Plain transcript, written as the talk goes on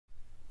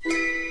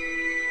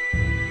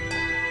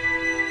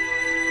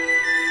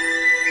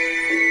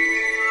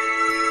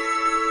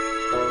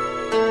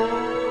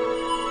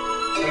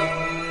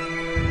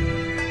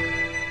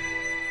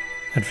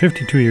At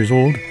 52 years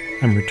old,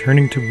 I'm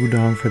returning to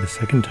Wudang for the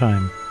second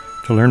time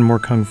to learn more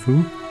Kung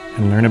Fu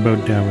and learn about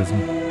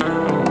Daoism.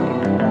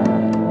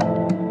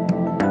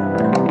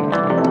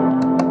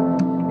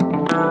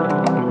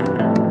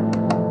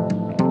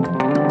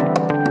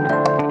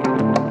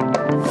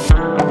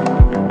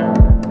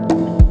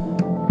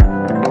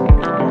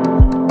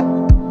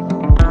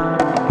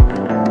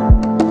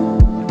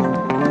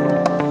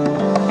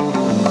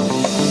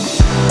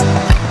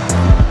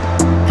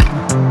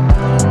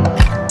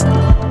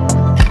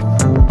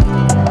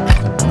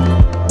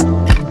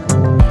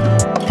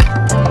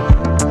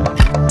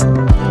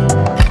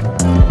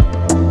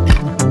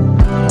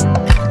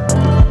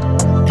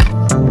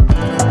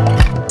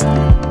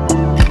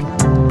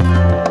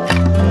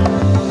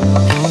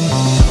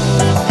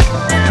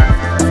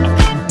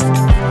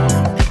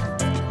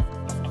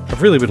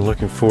 I've really been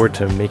looking forward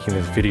to making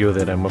this video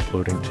that I'm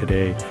uploading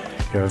today.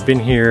 I've been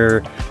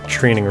here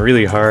training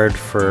really hard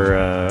for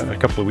a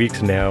couple of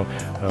weeks now,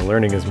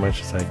 learning as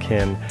much as I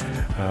can.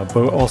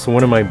 But also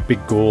one of my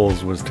big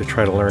goals was to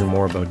try to learn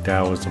more about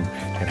Daoism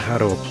and how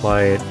to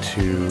apply it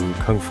to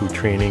Kung Fu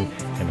training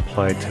and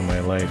apply it to my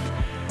life.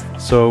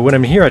 So when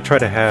I'm here, I try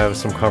to have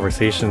some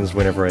conversations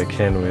whenever I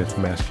can with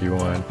Master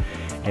Yuan.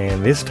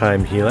 And this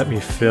time he let me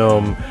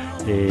film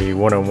a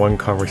one-on-one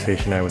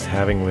conversation I was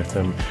having with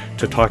him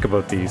to talk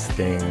about these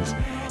things.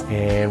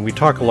 And we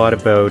talk a lot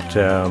about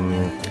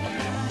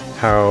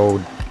how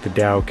the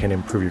Tao can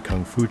improve your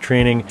Kung Fu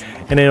training,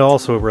 and it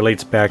also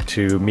relates back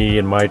to me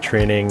and my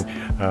training,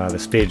 the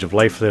stage of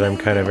life that I'm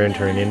kind of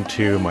entering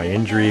into, my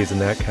injuries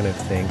and that kind of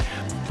thing.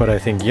 But I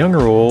think young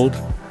or old,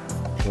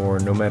 or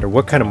no matter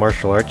what kind of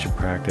martial arts you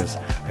practice,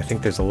 I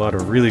think there's a lot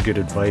of really good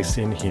advice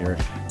in here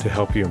to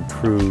help you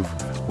improve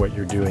what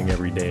you're doing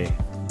every day.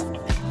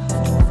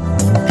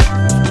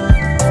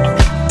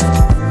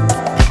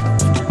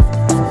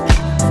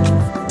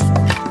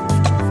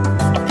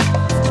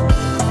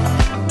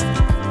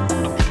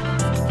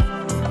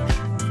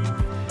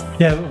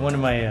 Yeah, one of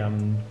my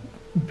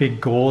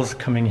big goals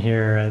coming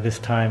here this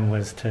time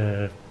was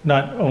to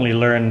not only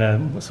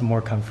learn some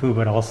more Kung Fu,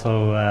 but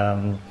also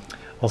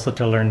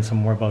to learn some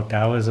more about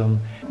Daoism.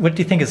 What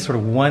do you think is sort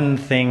of one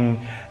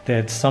thing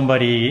that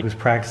somebody who's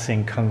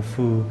practicing Kung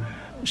Fu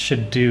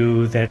should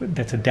do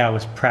that's a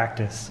Daoist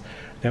practice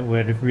that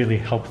would really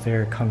help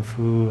their Kung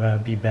Fu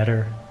be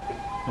better?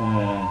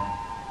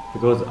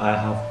 Because I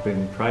have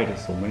been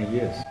practicing so many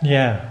years.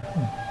 Yeah.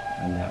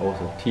 And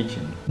also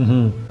teaching.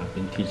 Mm-hmm. I've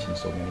been teaching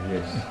so many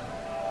years.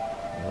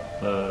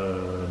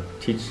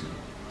 Teach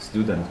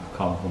students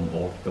come from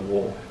all over the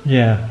world.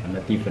 Yeah. And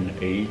a different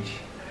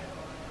age.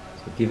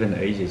 So different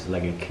ages,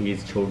 like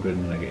kids,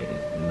 children, like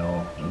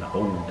and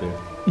older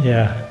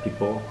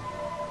people.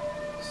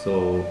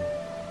 So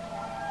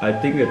I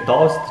think the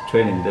Taoist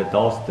training, the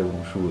Taoist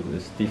Wushu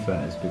is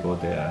different. It's because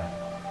they are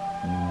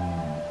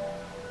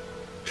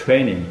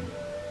training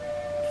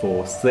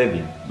for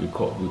saving. We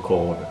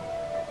call it,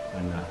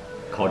 and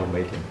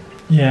cultivating.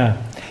 Yeah,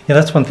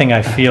 that's one thing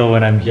I feel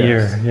when I'm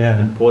here. Yes, yeah,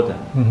 important.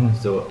 Mm-hmm.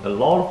 So a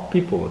lot of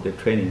people, the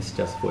training is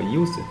just for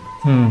using.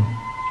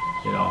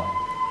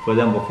 For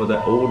example, for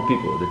the old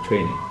people, the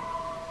training,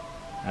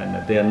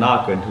 and they are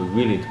not going to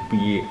really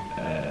be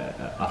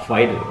a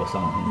fighter or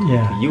something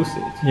to use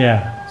it.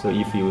 Yeah. So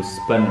if you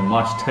spend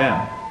much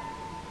time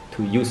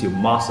to use your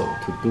muscle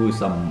to do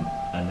some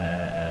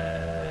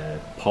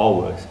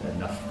power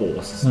and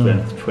force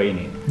strength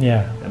training,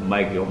 and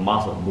make your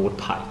muscle more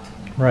tight.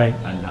 Right.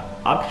 And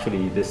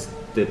actually,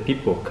 the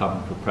people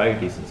come to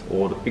practices,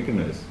 all the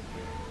beginners,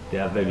 they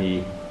are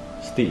very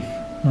stiff.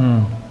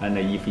 And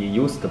if you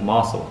use the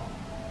muscle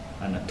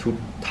and too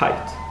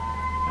tight,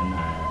 and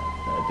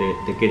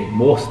they get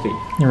more stiff.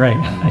 Right.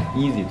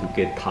 And easy to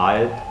get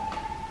tired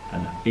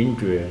and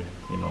injured.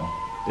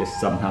 There's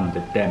sometimes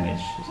the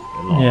damage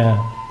a lot. Yeah.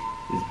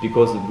 It's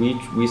because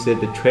we said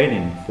the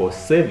training for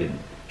saving,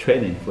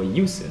 training for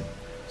using.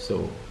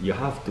 So you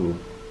have to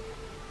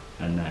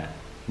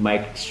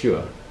make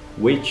sure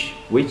which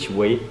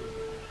way,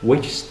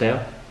 which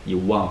step you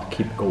want to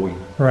keep going.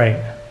 Right.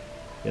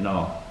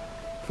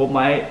 For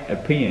my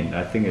opinion,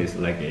 I think it's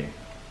like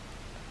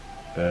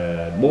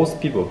most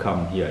people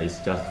come here is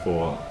just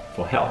for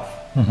health.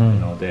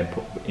 Mm-hmm. They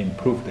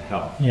improve the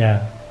health.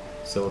 Yeah.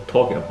 So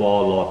talk a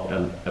lot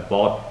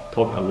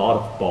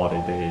about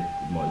the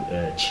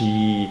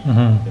qi.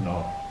 Mm-hmm.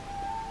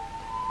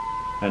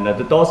 And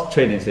the Taoist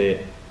training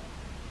say,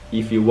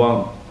 if you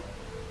want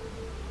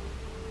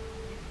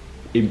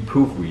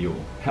improve your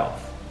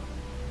health,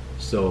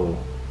 so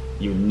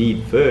you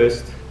need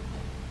first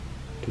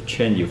to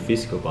change your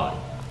physical body.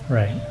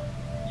 Right.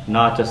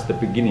 Not just the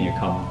beginning you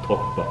come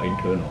talk about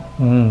internal.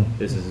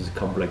 This is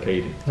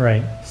complicated.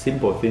 Right.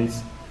 Simple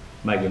things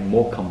make it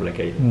more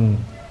complicated.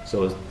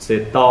 So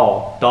say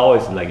Tao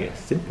is like a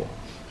simple.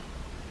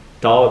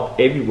 Tao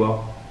everywhere.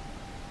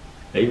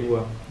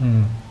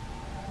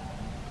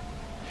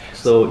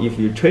 So if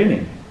you're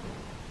training,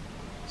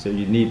 so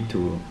you need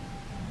to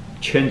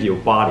change your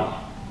body,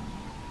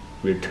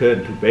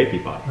 return to baby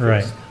body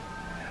first. Right.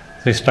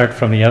 They start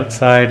from the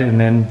outside and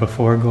then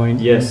before going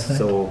to yes, inside?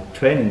 so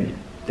training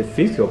the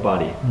physical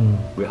body,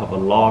 we have a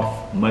lot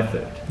of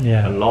method,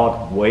 Yeah. a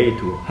lot of way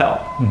to help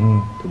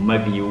Mm-hmm. to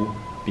make you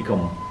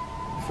become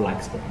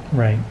flexible.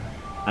 Right.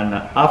 And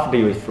after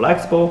you're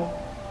flexible,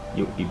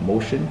 your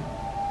emotion,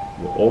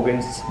 your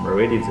organs,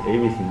 meridians,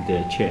 everything,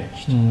 they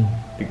changed.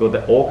 Because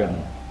the organ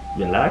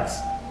relax,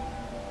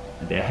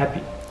 and they're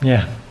happy.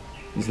 Yeah.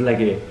 It's like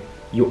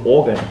your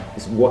organ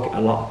is working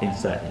a lot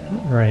inside. You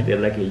know? Right. They're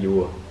like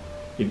your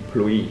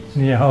employees,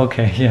 Yeah.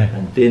 Okay. Yeah.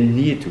 and they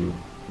need to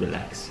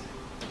relax.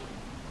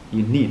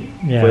 You need it.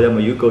 Yeah. For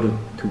example, you go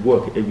to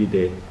work every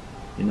day,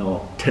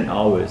 10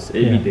 hours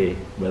every Yeah. day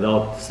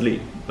without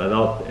sleep,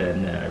 without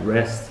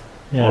rest,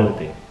 Yeah.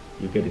 holiday.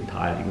 You're getting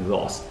tired,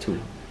 exhausted too.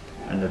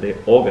 And the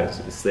organs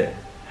is there.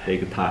 They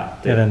get tired.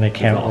 Yeah, then they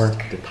can't exhausted,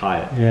 work. They're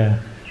tired. Yeah.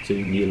 So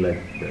you need to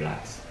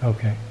relax.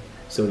 Okay.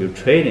 So you're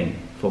training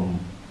from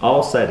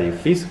outside your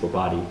physical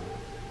body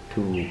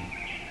to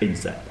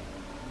inside.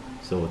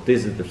 So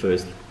this is the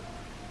first.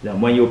 Then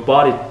when your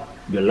body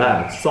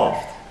relax,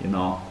 soft,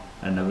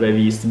 and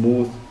very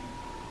smooth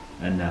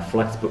and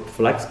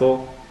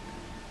flexible,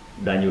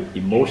 then your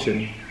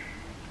emotion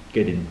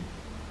getting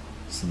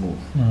smooth.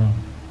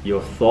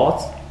 Your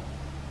thoughts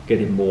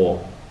getting more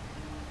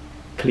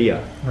clear,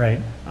 Right.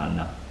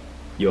 and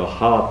your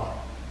heart,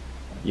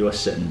 your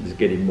shen is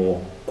getting more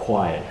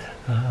quiet.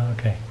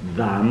 Okay.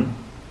 Then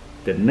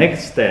the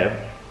next step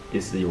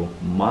is your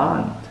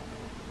mind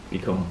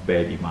become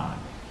baby mind.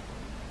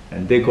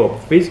 And they call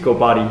physical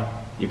body,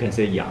 you can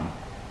say yang.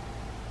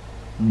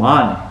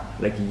 Mind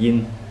like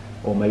yin,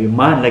 or maybe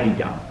mind like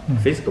yang.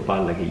 Physical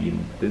body like yin.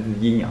 This is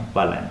yin yang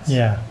balance.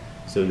 Yeah.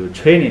 So you're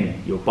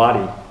training your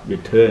body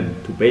return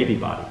to baby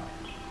body.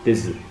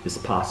 This is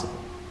possible.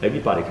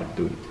 Everybody can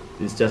do it.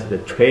 It's just the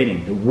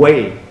training, the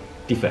way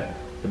different,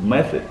 the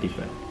method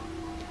different.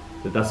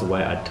 So that's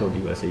why I told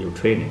you, I say your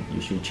training,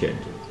 you should change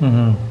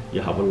it.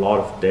 You have a lot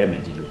of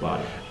damage in your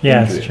body.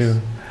 Yeah, Injuries. it's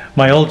true.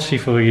 My old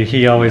Shifu,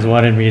 he always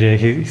wanted me to,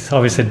 he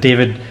always said,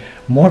 David,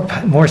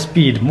 more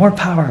speed, more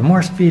power,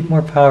 more speed,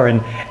 more power.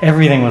 And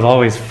everything was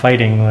always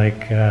fighting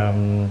like...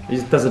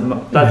 It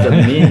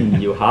doesn't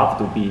mean you have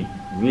to be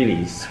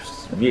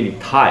really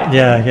tight.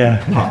 Yeah,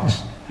 yeah. Punch.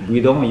 We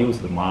don't use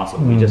the muscle.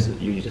 You just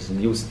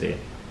use the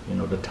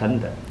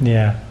tendon.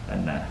 Yeah.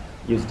 And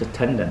use the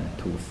tendon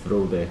to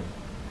throw the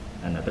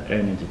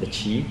energy, the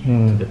qi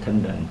to the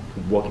tendon to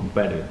working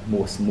better,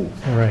 more smooth.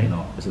 Right.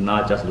 It's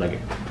not just like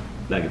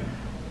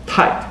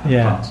tight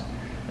punch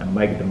and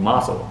make the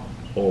muscle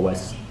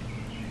always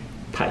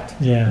tight.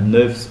 Yeah. The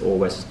nerves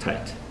always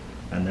tight,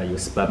 and you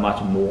spend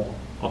much more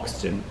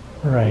oxygen.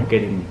 Right. You're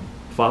getting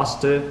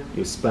faster.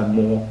 You spend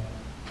more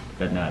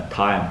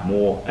time,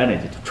 more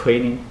energy to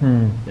training.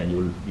 Then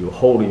you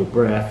hold your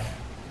breath,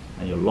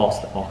 and you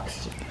lost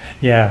oxygen.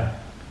 Yeah.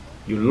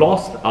 You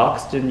lost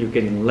oxygen. You're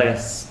getting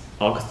less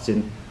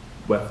oxygen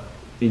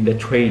in the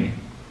training,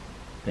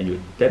 then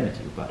you damage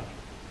your body.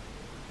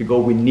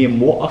 Because we need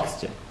more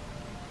oxygen.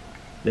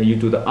 Then you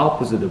do the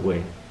opposite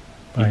way.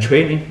 In Right.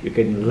 training, you're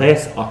getting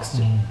less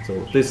oxygen. So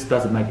this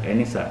doesn't make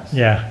any sense.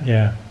 Yeah,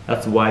 yeah.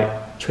 That's why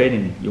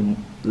training, you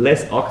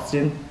less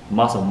oxygen,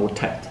 muscle more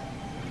tight.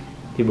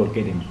 People are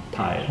getting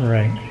tired.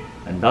 Right.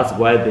 And that's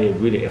why they're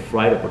really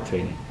afraid of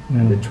training.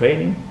 And the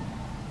training,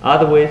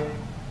 other way,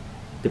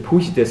 they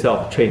push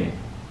themselves training.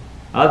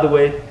 Other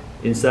way,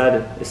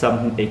 inside is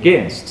something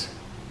against.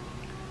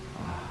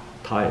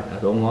 Tired, I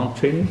don't want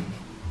training,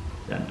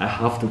 then I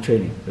have to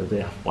training. So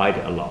they fight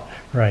a lot.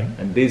 Right.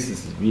 And this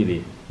is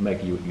really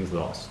make you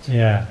exhausted.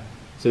 Yeah.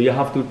 So you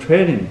have to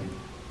train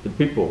the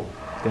people.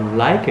 They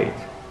like it.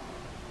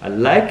 I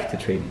like the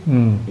training.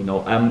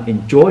 I'm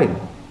enjoying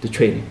the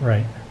training.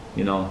 Right.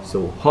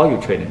 So how you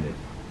training it?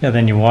 Yeah,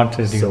 then you want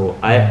to do... So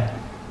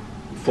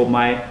for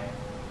my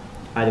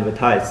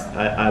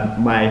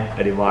my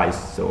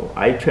advice, so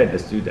I train the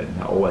student,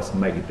 I always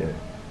make it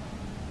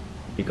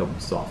become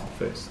soft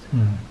first.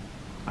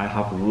 I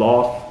have a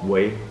lot of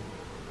way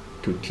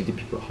to teach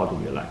people how to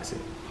relax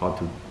it, how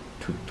to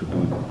do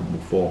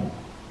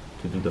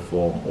the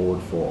form, all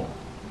the form,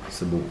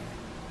 smooth.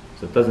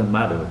 So it doesn't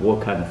matter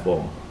what kind of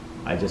form,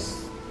 I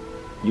just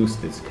use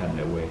this kind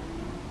of way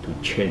to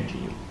change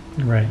you.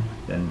 Right.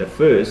 Then the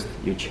first,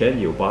 you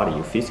change your body,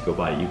 your physical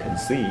body, you can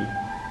see,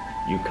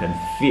 you can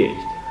feel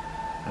it.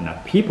 And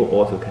people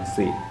also can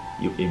see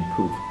you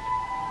improve,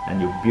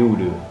 and you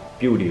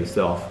build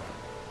yourself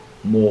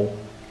more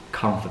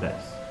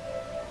confidence.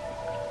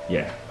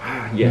 Yeah,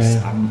 yes,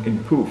 Yeah. I'm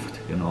improved.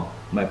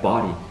 My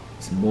body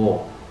is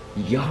more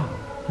young,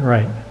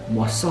 Right.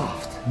 more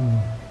soft.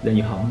 Then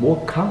you have more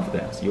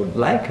confidence. You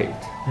like it.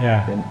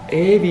 Yeah. Then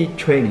every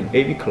training,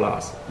 every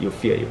class, you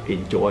feel you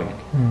enjoy it.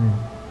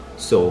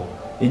 So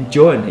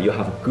enjoying it, you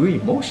have a good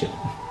emotion.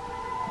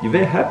 You're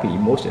very happy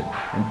emotion,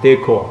 and they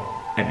call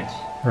energy.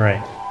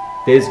 Right.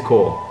 This is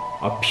called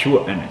a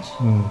pure energy.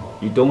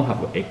 You don't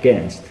have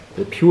against.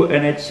 The pure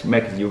energy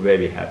makes you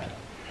very happy.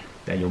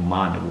 Then your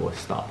mind will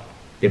stop.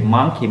 The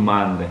monkey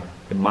mind,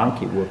 the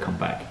monkey will come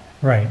back.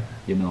 Right.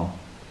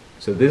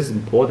 So this is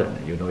important.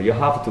 You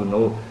have to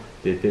know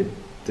the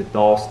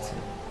Daoist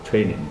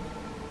training.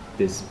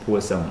 This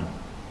person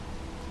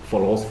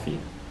philosophy,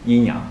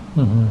 yin yang.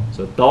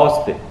 So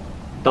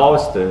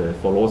Taoist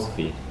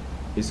philosophy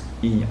is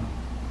yin yang.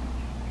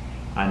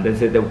 And they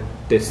say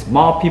the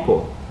smart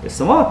people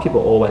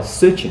always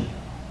searching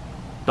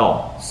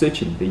Tao,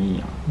 searching the yin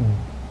yang,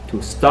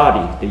 to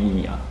study the yin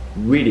yang,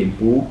 reading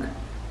book,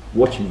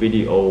 watching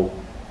video,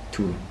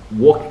 to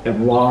walk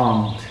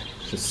around,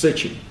 to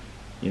searching,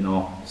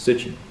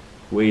 searching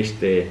where's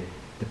the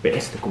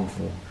best Kung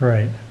Fu,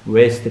 right?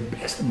 Where's the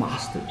best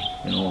master,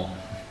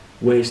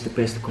 where's the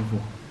best Kung Fu?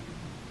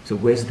 So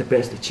where's the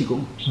best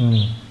Qigong?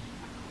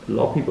 A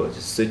lot of people are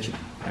just searching.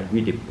 I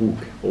read a book,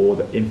 all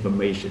the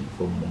information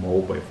from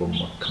mobile, from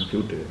a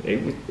computer,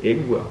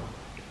 everywhere.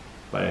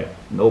 But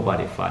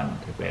nobody find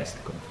the best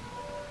Kung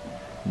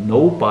Fu.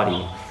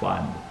 Nobody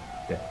find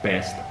the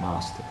best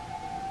master.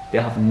 They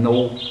have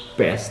no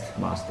best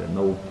master,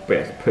 no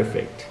best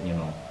perfect,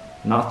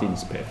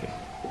 nothing's perfect.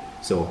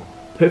 So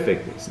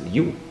perfect is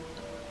you,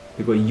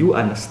 because you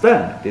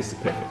understand this is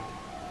perfect.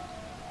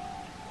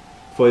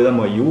 For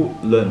example, you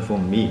learn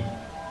from me.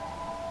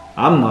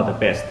 I'm not the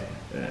best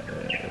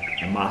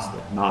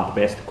master, not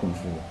the best Kung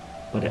Fu,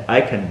 but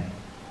I can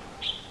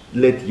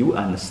let you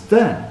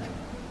understand.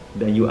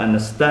 Then you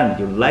understand,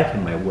 you like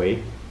my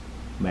way,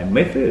 my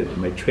method,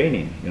 my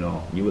training,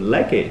 you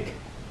like it,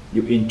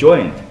 you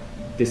enjoy it.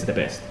 This is the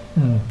best.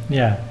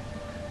 Yeah.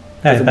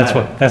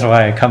 That's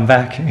why I come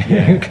back.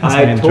 Yeah.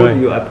 I told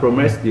you, I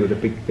promised you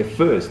the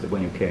first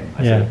when you came.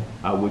 I said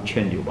I will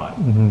change your body.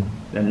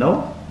 Then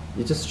no,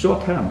 it's just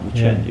short term. You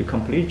change, you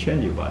completely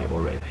change your body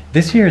already.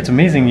 This year it's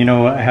amazing.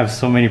 I have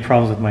so many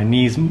problems with my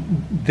knees.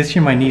 This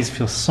year my knees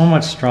feel so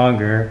much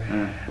stronger.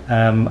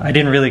 I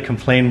didn't really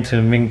complain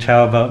to Ming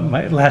Chao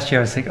about last year.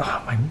 I was like,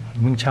 oh,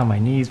 Ming Chao, my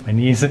knees. I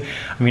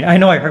mean, I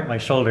know I hurt my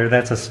shoulder.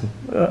 That's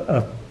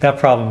that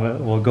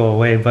problem will go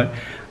away. But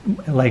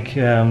like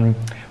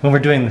when we're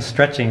doing the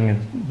stretching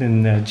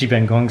in the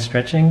Jiben Gong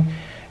stretching,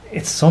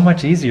 it's so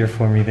much easier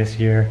for me this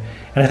year.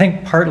 And I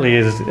think partly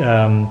is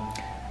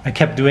I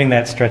kept doing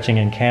that stretching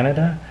in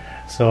Canada.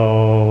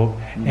 So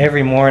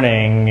every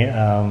morning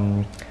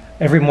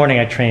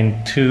I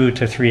train 2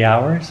 to 3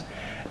 hours.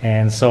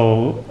 And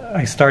so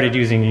I started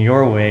using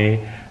your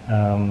way,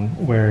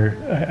 where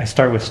I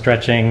start with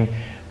stretching,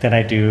 then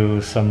I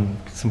do some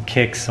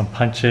kicks, some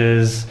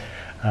punches,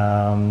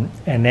 and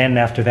then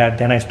after that,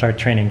 then I start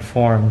training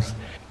forms.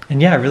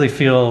 And yeah, I really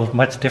feel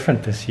much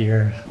different this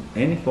year.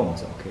 Any form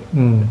is okay.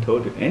 I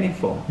told you, any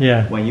form.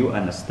 Yeah. When you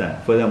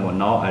understand. For example,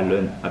 now I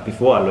learn,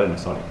 before I learned,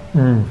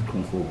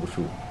 Kung Fu,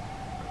 Wushu,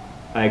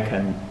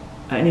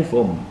 any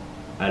form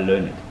I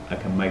learn it, I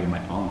can make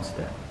my own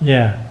style.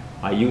 Yeah.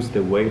 I use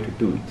the way to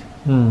do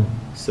it.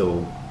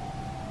 So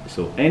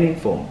any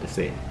form the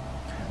same.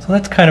 So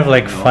that's kind of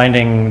like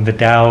finding the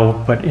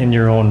Tao, but in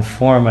your own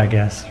form, I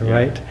guess,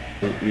 right?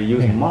 You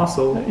use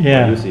muscle, you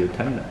use your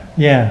tendon.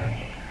 Yeah.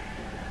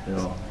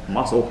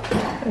 Muscle.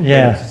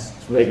 Yeah. It's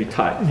very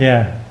tight.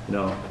 Yeah.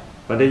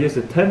 But they use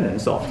the tendon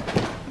soft.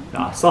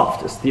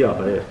 Soft still,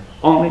 but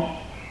only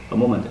a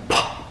moment.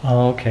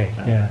 Oh, okay.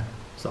 Yeah.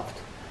 Soft.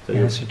 So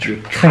you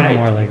train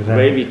more like that.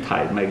 Very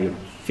tight, make your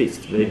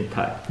fist very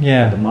tight.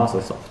 Yeah. The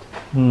muscle soft.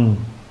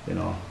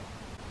 Yeah,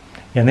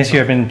 and this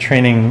year I've been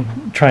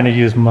trying to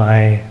use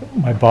my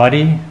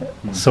body.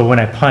 So when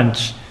I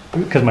punch,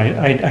 because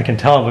I can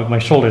tell if my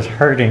shoulder's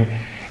hurting,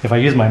 if I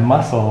use my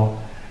muscle,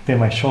 then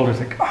my shoulder's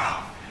like, oh.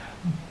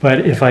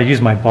 But if I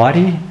use my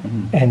body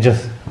and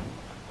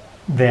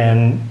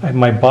then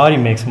my body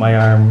makes my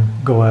arm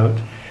go out,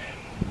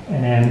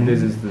 and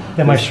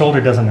then my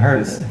shoulder doesn't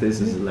hurt. This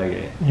is like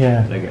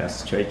a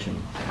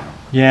stretching.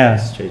 Yeah.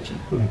 Stretching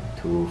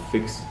to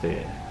fix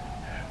the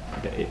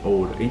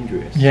old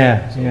injuries.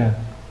 Yeah. So,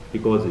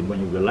 because when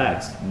you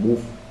relax to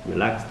move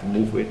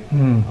it,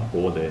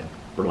 all the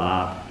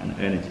blood and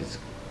energies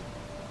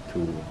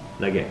to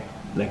like a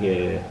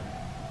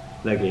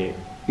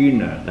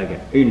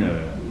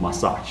inner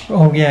massage.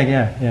 Oh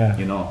yeah.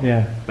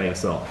 By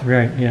yourself.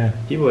 Right. Yeah.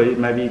 People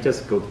maybe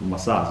just go to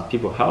massage.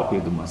 People help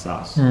you to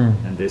massage,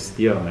 and they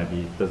still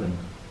maybe doesn't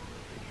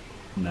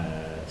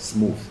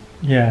smooth.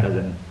 Yeah.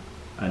 Doesn't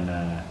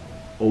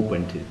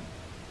open to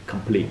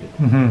complete it.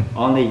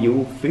 Only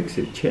you fix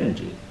it,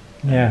 change it.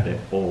 Yeah. They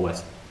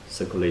always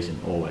circulation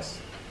always.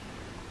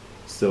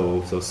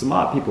 So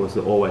smart people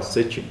are always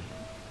searching.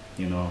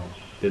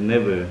 They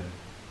never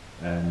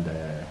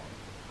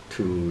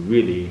to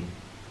really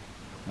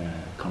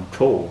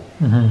control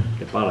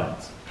the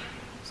balance.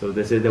 So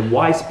they say the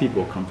wise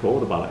people control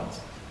the balance.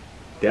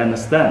 They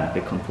understand,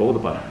 they control the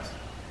balance.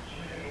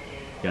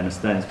 You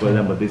understand? For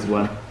example, this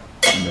one,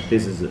 and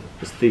this is a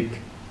stick.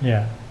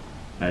 Yeah.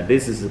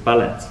 This is a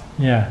balance.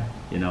 Yeah.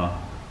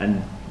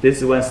 And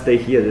this one stay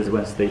here, this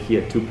one stay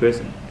here, 2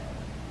 person.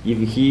 If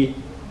he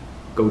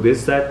go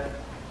this side,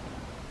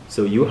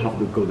 so you have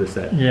to go this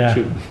side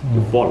too.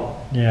 You follow.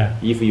 Yeah.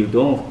 If you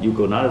don't, you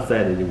go another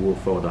side, you will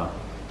fall down.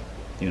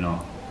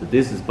 So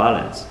this is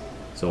balance.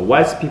 So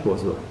wise people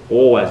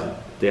always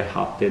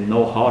they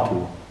know how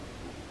to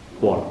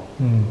follow,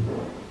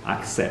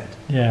 accept.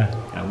 Yeah.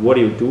 And what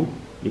do?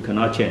 You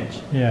cannot change.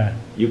 Yeah.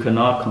 You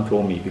cannot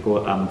control me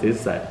because I'm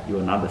this side,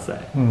 you're another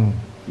side. Mm.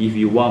 If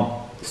you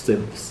want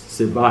to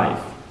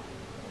survive,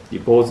 you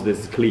both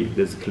this cliff,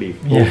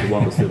 both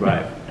want to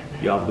survive.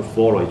 You have to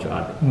follow each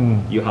other.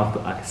 Mm. You have to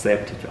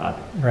accept each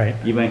other. Right.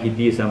 Even he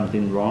did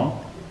something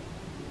wrong,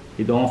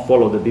 he don't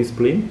follow the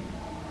discipline,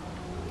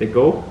 they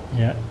go,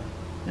 yeah,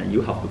 and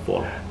you have to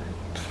follow.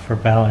 For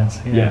balance.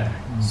 Yeah.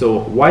 Mm. So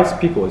wise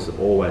people is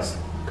always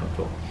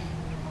control.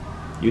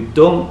 You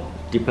don't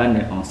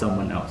depend on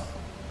someone else,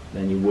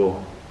 then you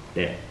will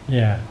there.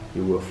 Yeah.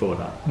 You will fall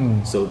down.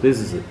 Mm. So this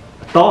is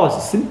Tao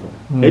is simple.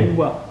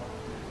 Everyone.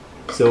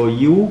 So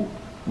you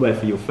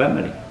with your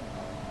family,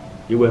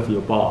 you with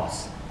your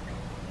boss,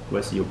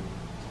 with your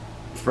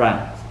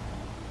friends.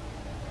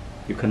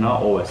 You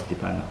cannot always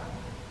depend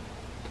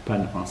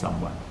on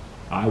someone.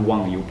 I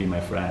want you to be my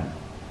friend,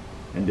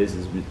 and this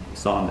is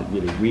sound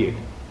really weird.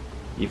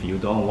 If you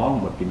don't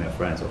want to be my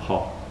friend, so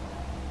how?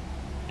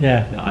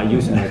 Yeah. I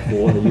use my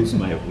force, I use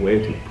my way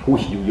to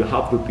push you. You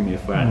have to be my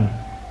friend.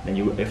 And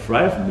you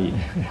afraid of me.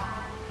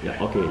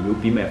 Yeah, okay, you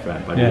be my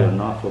friend, but you're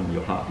not from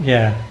your heart.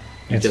 Yeah.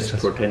 You're just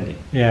pretending.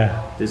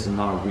 Yeah. This is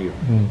not real.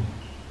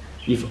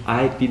 If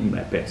I did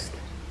my best,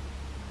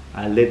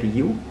 I let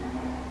you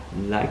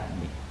like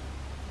me,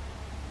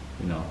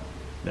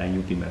 then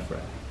you be my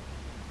friend.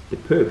 The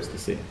purpose the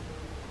same.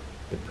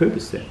 The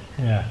purpose same.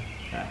 Yeah.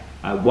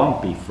 I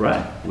want to be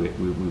friend. We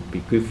will be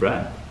good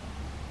friend.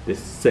 The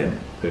same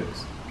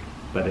purpose,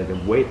 but the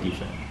way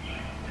different.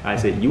 I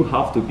say you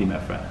have to be my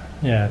friend.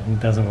 Yeah, it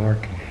doesn't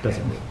work.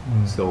 Doesn't work.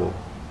 So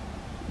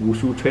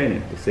Wushu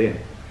training the same.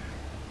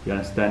 You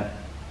understand?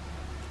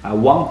 I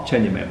want to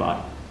change my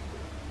body.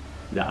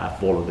 Then I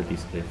follow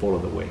follow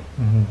the way.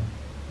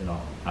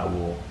 I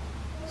will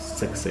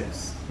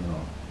success.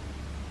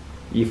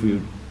 If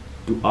you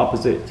do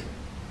opposite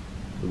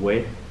the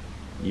way,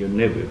 you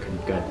never can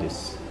get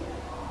this.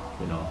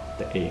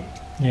 The aim.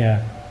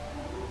 Yeah.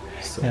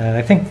 So. Yeah,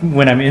 I think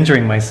when I'm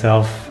injuring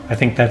myself, I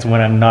think that's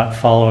when I'm not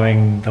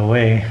following the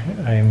way.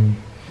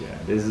 Yeah,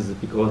 this is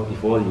because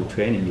before you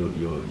training,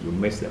 you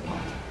miss that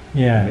part.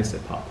 Yeah. You miss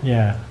that part.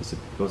 Yeah. It's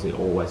because they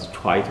always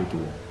try to do,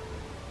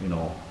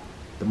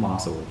 the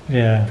muscle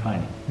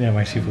training. Yeah,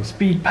 my shifu,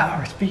 speed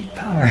power, speed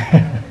power.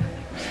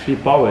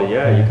 Speed power,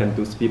 you can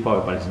do speed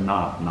power, but it's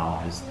not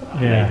now. It's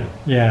later.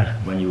 Yeah.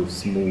 When you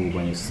smooth,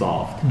 when you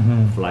soft,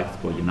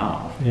 flexible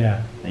enough,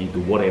 yeah, and you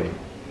do whatever.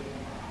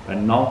 But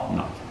now,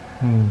 not.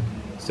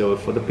 So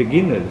for the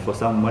beginner, for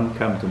someone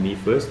come to me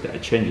first, I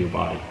change your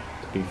body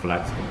to be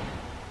flexible.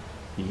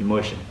 The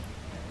emotion,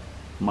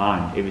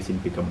 mind, everything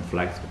become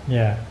flexible.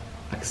 Yeah.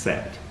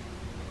 Accept.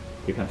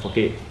 You can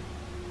forget.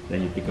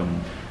 Then you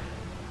become.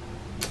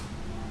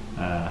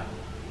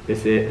 They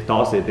say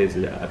Taoist is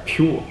a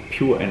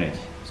pure energy.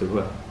 So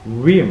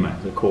real man,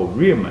 they call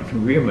real man.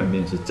 Real man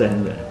means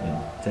真人,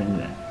 真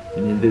人. I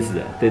mean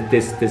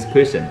this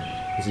person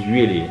is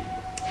really,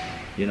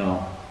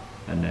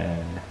 and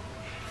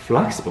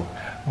flexible.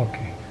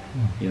 Okay.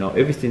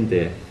 Everything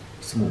there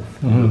smooth.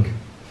 Look.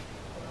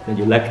 Then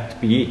you like to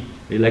be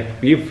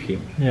with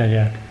him. Yeah,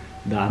 yeah.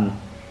 Then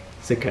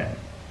second,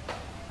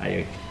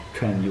 I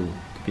train you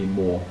to be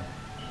more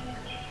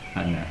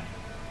and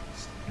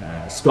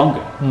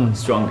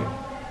stronger.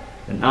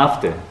 And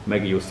after,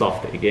 make you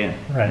softer again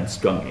and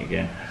stronger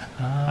again.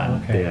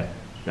 And okay.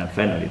 Then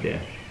finally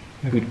there,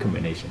 good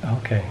combination.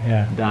 Okay,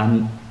 yeah.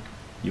 Then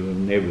you will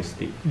never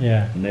stiff.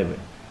 Yeah. Never.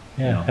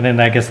 Yeah. And then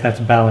I guess that's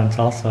balance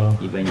also.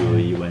 Even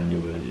you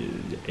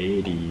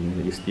 80,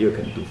 you still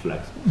can do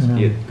flex.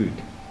 Still good.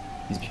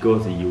 It's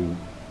because you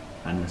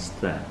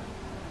understand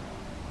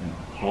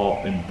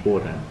how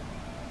important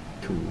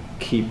to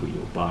keep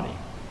your body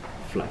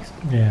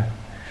flexible. Yeah.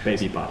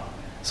 Baby body.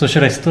 So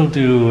should I still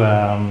do,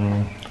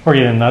 or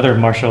even other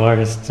martial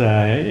artists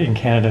in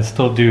Canada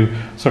still do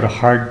sort of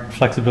hard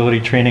flexibility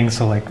training,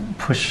 so like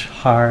push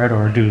hard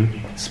or do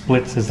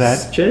splits, is that?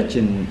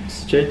 Stretching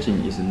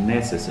is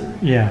necessary.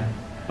 Yeah.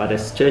 But the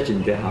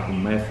stretching, they have a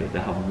method, they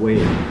have way.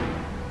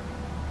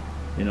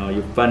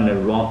 You find the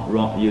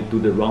wrong, you do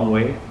the wrong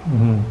way,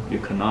 you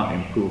cannot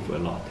improve a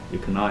lot. You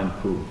cannot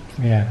improve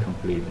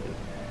completely.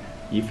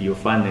 If you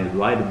find the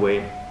right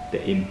way,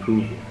 they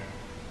improve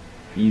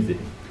easily.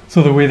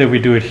 So the way that we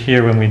do it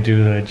here when we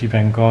do the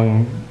Jibang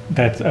Gong,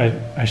 that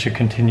I should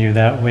continue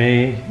that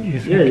way? You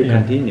think? Yeah, you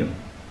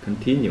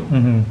continue.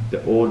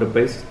 All the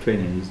basic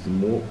training is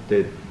more,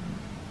 the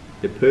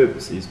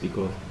purpose is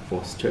because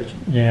for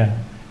stretching. Yeah.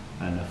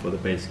 And for the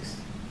basics,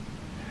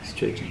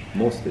 stretching,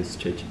 mostly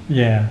stretching.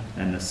 Yeah.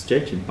 And the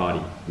stretching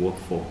body work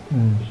for,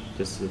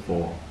 just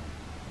for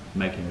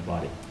making the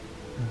body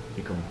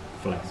become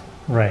flexible.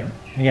 Right.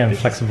 Again,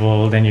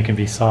 flexible, then you can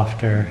be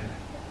softer.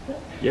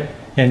 Yeah.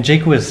 And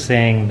Jake was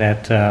saying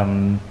that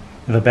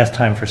the best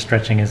time for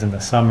stretching is in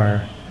the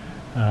summer.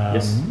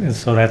 Yes.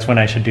 So that's when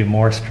I should do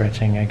more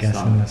stretching, I guess,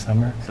 in the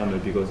summer. Summer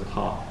because it's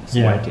hot,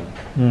 sweating.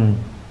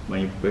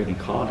 When you're breathing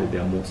hard, they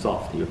are more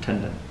soft, your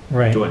tendon,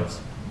 joints.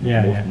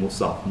 More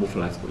soft, more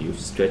flexible. You're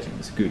stretching,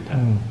 it's good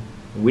time.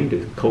 Winter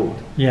is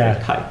cold,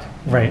 tight.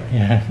 Right,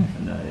 yeah.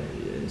 And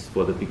it's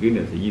for the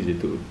beginners, it's easy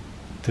to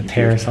to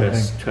tear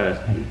something.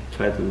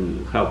 Try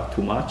to help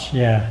too much.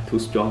 Too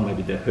strong,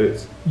 maybe that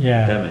hurts.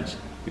 Damage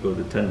because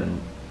the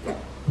tendon,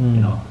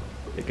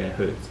 they get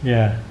hurt.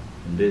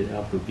 And they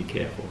have to be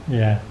careful.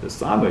 The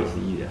summer is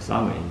easier.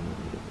 Summer,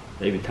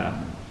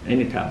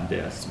 anytime they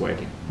are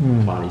sweating,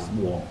 body is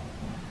warm.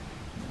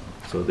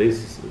 So this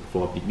is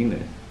for beginner,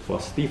 for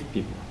stiff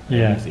people.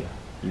 Easier.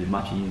 It's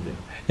much easier.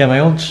 Yeah, my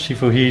old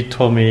Shifu, he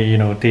told me,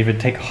 David,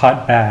 take a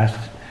hot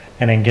bath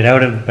and then get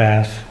out of the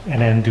bath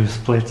and then do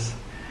splits.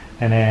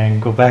 And then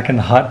go back in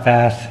the hot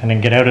bath and then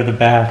get out of the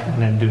bath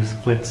and then do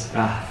splits.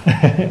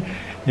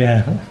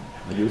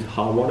 Use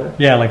hot water?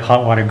 Yeah, like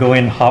hot water. Go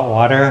in hot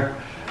water.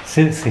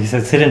 He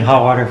said, sit in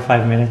hot water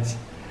 5 minutes.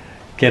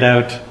 Get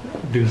out,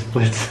 do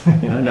splits.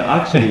 And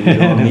actually, you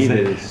don't need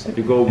it.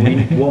 You go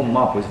warm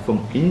up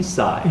from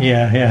inside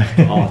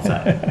to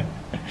outside.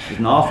 It's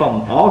not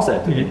from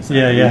outside to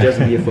inside. You just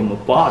need from the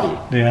body.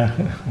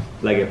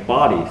 Like a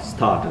body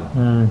start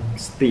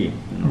steam.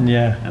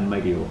 And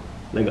make it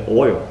like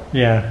oil.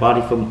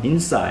 Body from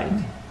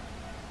inside,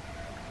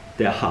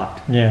 they're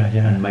hot.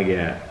 And make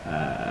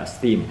a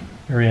steam.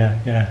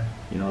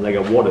 Like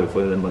a water,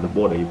 for example, the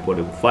water, you put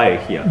a fire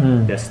here,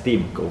 the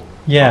steam go.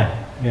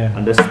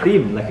 And the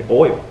steam, like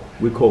oil,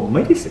 we call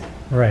medicine.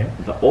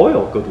 The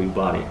oil go to your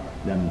body,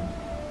 then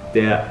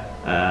there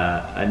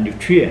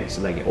nutrients,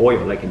 like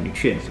oil, like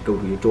nutrients, go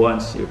to your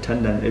joints, your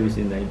tendon,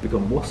 everything, then you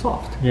become more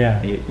soft.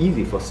 And you're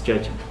easy for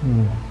stretching.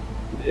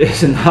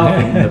 It's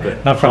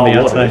not from the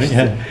outside.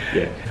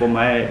 For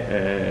my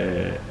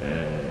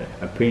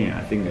opinion,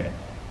 I think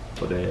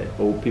for the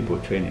old people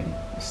training,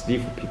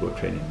 stiff people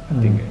training, I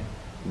think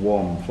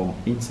warm from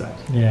inside.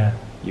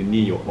 You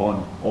need your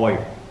own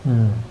oil.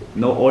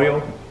 No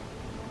oil,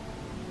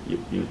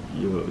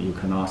 you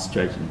cannot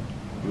stretch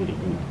really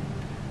good.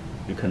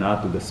 You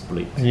cannot do the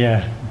split.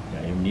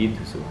 You need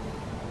to.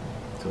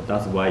 So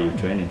that's why you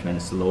train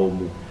slow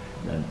move,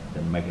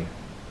 then make it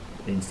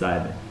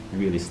inside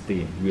really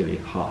steam, really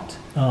hot.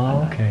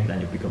 Then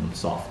you become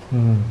soft.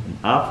 And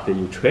after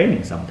you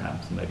training,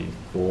 sometimes maybe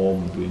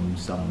doing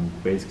some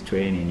basic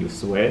training, you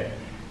sweat,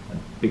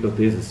 because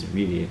this is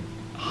really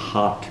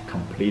hot,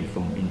 complete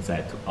from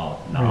inside to out.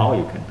 Now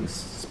you can do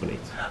split.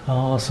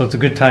 So it's a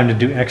good time to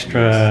do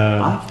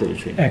after you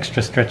train.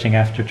 Extra stretching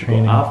after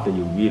training. After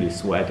you really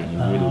sweating, you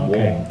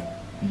really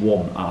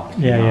warm up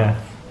enough,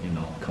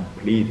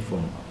 complete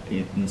from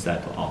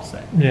inside to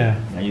outside.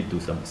 Now you do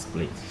some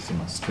splits, some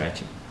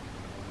stretching.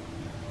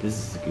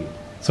 This is good.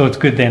 So it's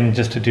good then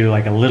just to do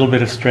like a little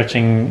bit of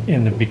stretching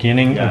in the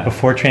beginning,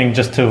 before training,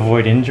 just to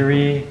avoid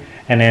injury,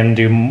 and then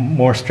do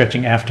more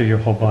stretching after your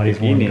whole body's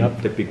warmed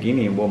up. The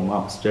beginning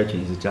warm-up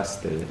stretching is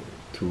just to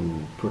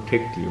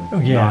protect you,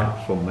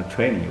 not from the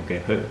training you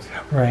get hurt.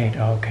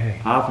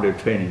 After the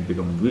training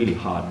become really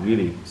hard,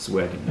 really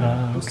sweating,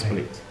 to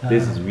split.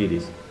 This is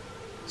really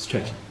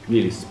stretching,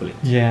 really split.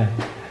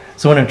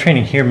 So when I'm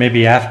training here,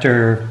 maybe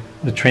after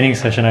the training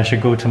session, I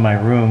should go to my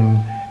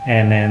room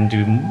and then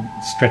do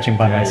stretching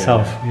by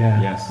myself.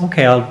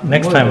 Okay,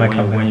 next time I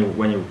come back.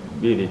 When you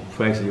really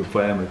practice your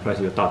frame,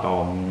 practice your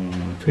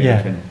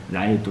training,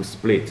 then you do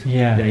split.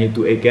 Then you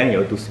do again,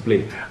 you do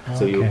split.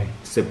 So you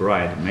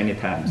separate many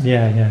times.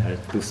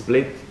 Do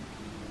split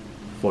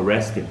for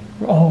resting.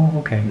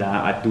 Then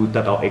I do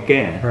that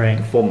again,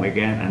 to form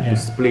again, and do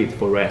split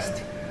for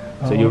rest.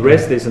 So you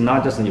rest is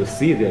not just you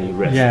sit there, you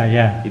rest.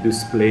 You do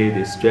split,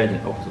 you stretch,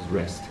 and also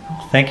rest.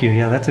 Thank you.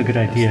 That's a good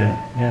idea.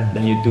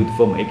 Then you do the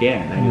form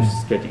again, then you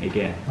stretching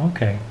again.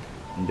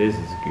 And this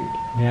is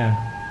good.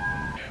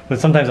 But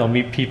sometimes I'll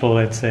meet people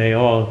that say,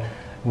 "Oh,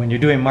 when you're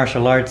doing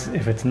martial arts,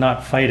 if it's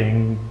not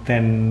fighting,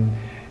 then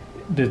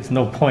there's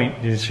no point.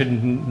 You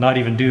should not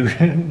even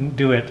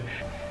do it."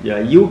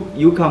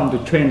 You come to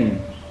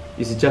training,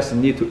 is just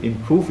need to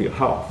improve your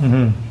health.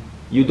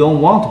 You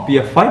don't want to be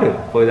a fighter,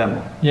 for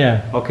example.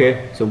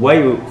 So why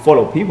you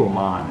follow people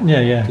mind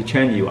to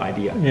change your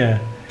idea?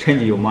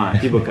 Change your mind.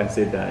 People can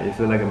say that, it's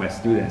like my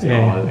students,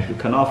 you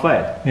cannot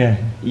fight.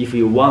 If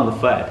you want to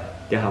fight,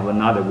 they have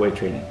another way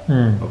training.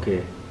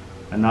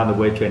 Another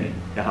way training.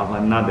 They have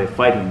another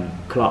fighting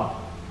club,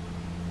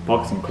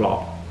 boxing club.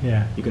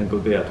 You can go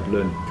there to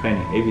learn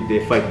training,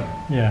 everyday fighting.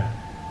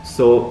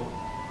 So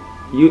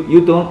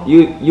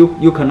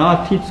you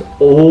cannot teach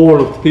all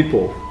of the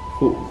people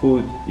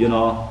who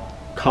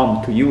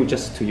come to you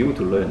just to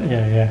learn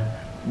it.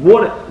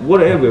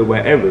 Whatever,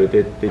 wherever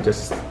they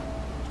just,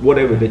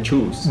 whatever they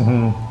choose,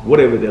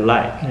 whatever they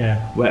like,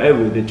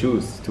 wherever they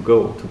choose to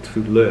go to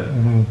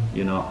learn,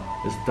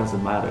 it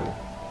doesn't matter.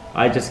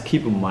 I just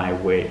keep my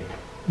way.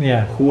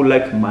 Who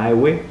like my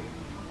way,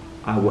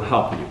 I will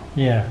help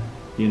you.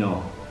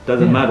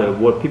 Doesn't matter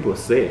what people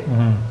say.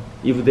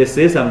 If they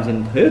say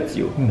something hurts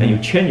you, then you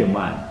change your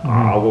mind.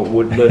 I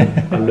would learn.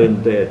 I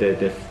learn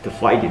the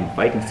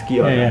fighting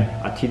skill.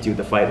 I teach you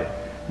the fighting.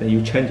 Then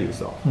you change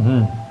yourself.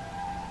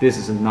 This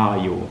is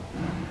not your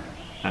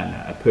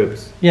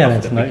purpose.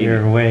 That's not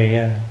your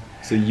way.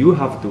 So you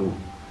have to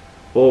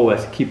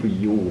always keep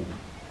your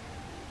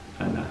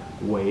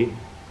way,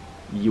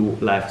 your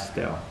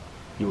lifestyle,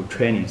 your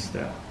training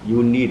style.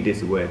 You need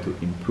this way to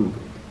improve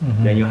it.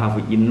 then you have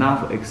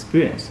enough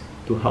experience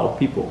to help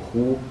people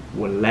who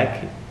will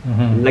like it,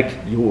 like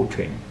your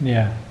training.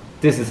 Yeah.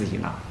 This is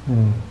enough.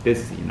 This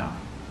is enough.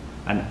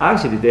 And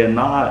actually, they're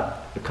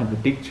not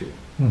contradictory.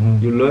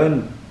 You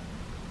learn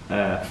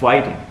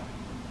fighting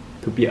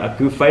to be a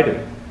good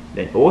fighter,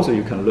 then also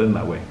you can learn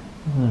my way.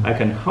 I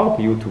can help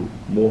you to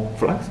more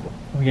flexible.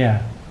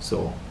 Yeah.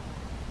 So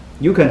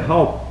you can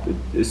help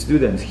the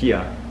students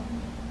here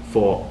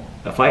for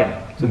a fighting.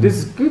 So this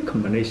is good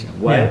combination.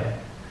 Why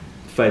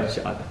fight each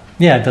other?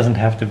 Yeah, it doesn't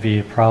have to be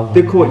a problem.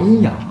 They call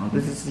yin yang.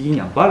 This is yin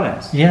yang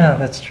balance. Yeah,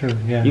 that's true.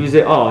 Yeah. If you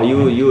say, oh,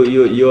 your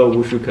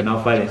wushu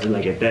cannot fight, it's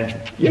like a dance.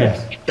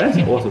 Yes, that's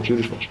also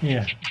beautiful.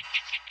 Yeah.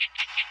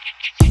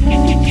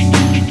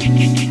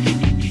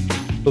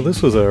 Well,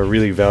 this was a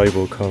really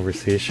valuable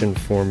conversation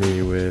for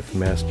me with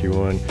Master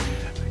Yuan.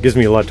 It gives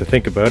me a lot to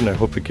think about, and I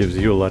hope it gives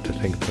you a lot to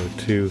think about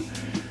too.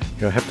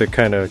 You know, I have to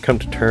kind of come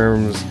to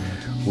terms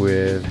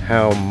with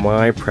how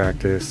my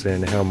practice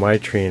and how my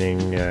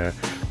training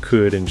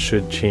could and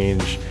should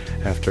change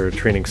after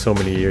training so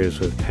many years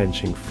with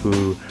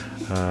KungFu,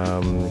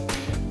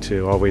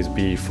 to always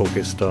be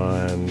focused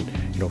on,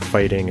 you know,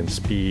 fighting and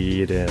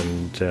speed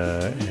and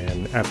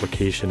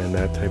application and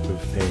that type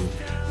of thing.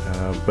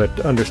 But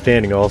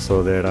understanding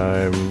also that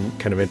I'm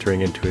kind of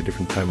entering into a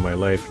different time in my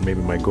life, and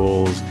maybe my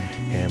goals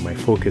and my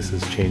focus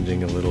is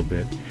changing a little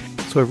bit.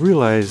 So I've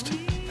realized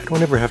I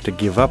don't ever have to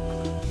give up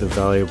the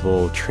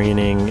valuable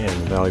training and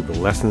valuable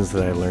lessons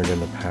that I learned in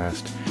the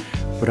past,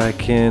 but I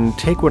can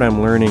take what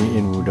I'm learning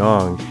in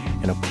Wudang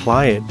and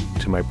apply it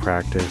to my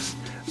practice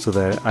so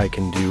that I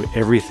can do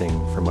everything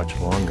for much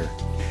longer.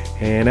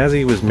 And as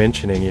he was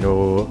mentioning, you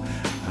know,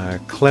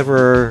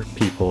 clever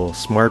people,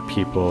 smart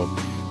people,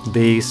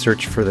 they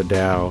search for the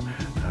Tao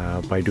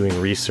by doing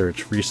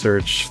research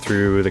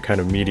through the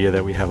kind of media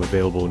that we have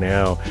available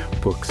now,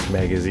 books,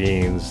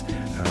 magazines,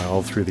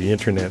 all through the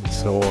internet and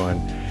so on.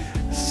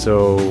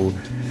 So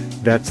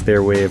that's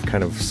their way of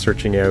kind of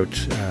searching out,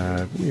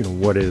 you know,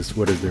 what is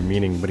their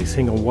meaning. But he's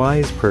saying a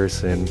wise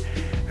person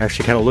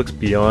actually kind of looks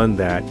beyond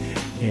that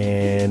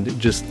and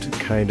just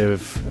kind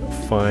of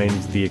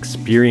finds the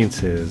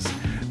experiences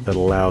that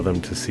allow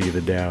them to see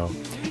the Tao.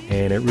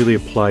 And it really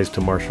applies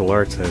to martial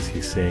arts, as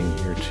he's saying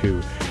here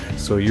too.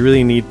 So you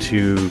really need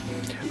to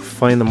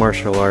find the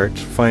martial art,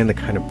 find the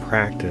kind of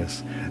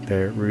practice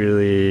that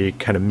really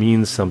kind of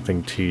means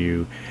something to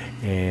you.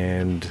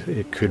 And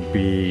it could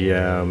be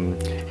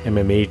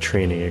MMA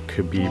training, it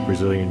could be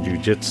Brazilian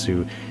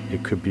Jiu-Jitsu,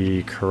 it could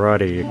be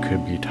karate, it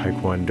could be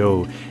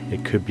Taekwondo,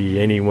 it could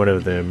be any one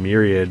of the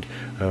myriad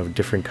of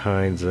different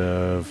kinds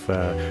of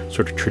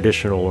sort of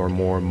traditional or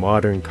more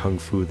modern Kung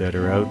Fu that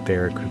are out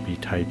there. It could be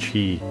Tai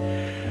Chi.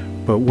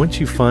 But once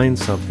you find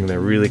something that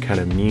really kind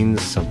of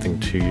means something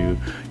to you,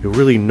 you'll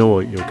really know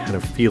it, you'll kind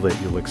of feel it,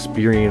 you'll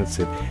experience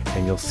it,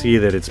 and you'll see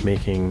that it's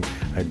making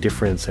a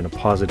difference and a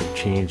positive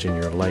change in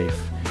your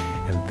life.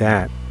 And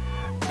that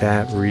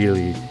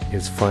really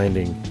is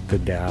finding the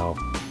Tao.